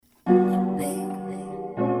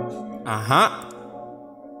Yeah.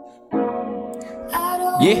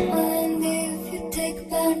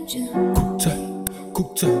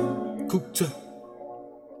 KuK TuT.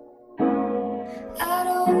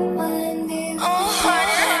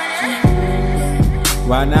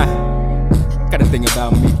 Why not? Gotta think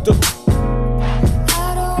about me too.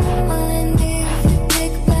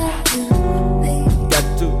 Got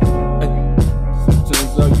to.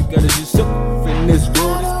 Sometimes all you gotta do is yourself in this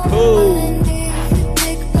world is cold.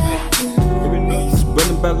 Even though you're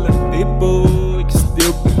running by like people, you can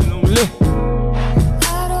still be lonely.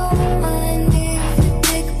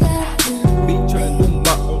 Be trying to do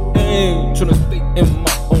my own thing, trying to stay in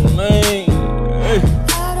my own lane. Hey.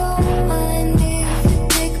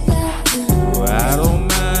 Well, I don't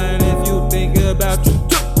mind if you think about you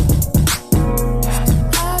too.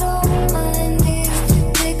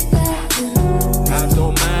 I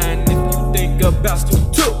don't mind if you think about you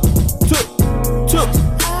too.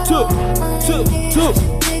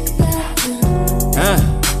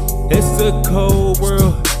 It's a cold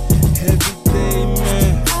world, every day,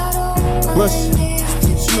 man. Rushing,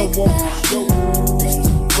 snow on the shoulders,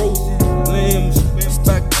 frozen limbs, man.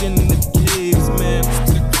 Back in the caves, man.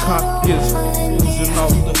 The cock is losing all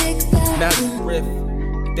the breath.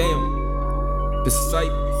 Damn,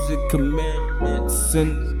 disciples and commandments,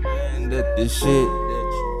 and man, that the shit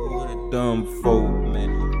that you would've done for, man.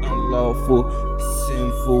 Unlawful,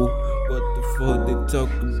 sinful. What the fuck they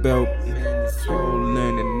talk about, man? It's all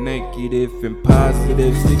in the negative and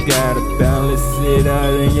positive. You gotta balance it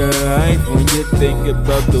out in your life. When you think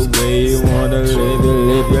about the way you wanna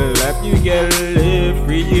live your life, you gotta live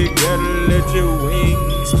free. You gotta let your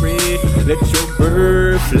wings spread, let your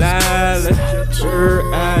bird fly, let your bird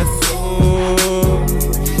eyes soar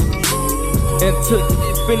into the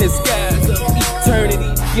infinite skies of eternity.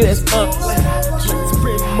 Yeah, that's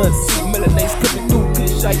supremacy. Melanates coming through,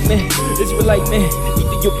 good shite, man. Israelite, man.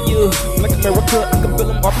 Ethiopia, like America, I can build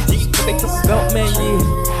them RPG. What they talk about, man, yeah.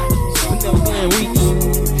 But never gonna reach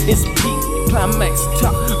its peak, climax,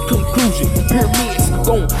 top, conclusion. Pyramids,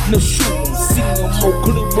 gonna shoot them. See them more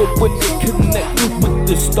clearer when they connect with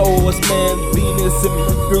the stars, man. Venus and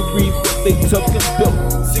Mercury, what they talking about.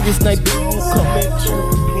 Serious night, people coming through.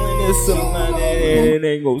 Planet, something like that, it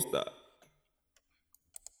ain't gonna stop.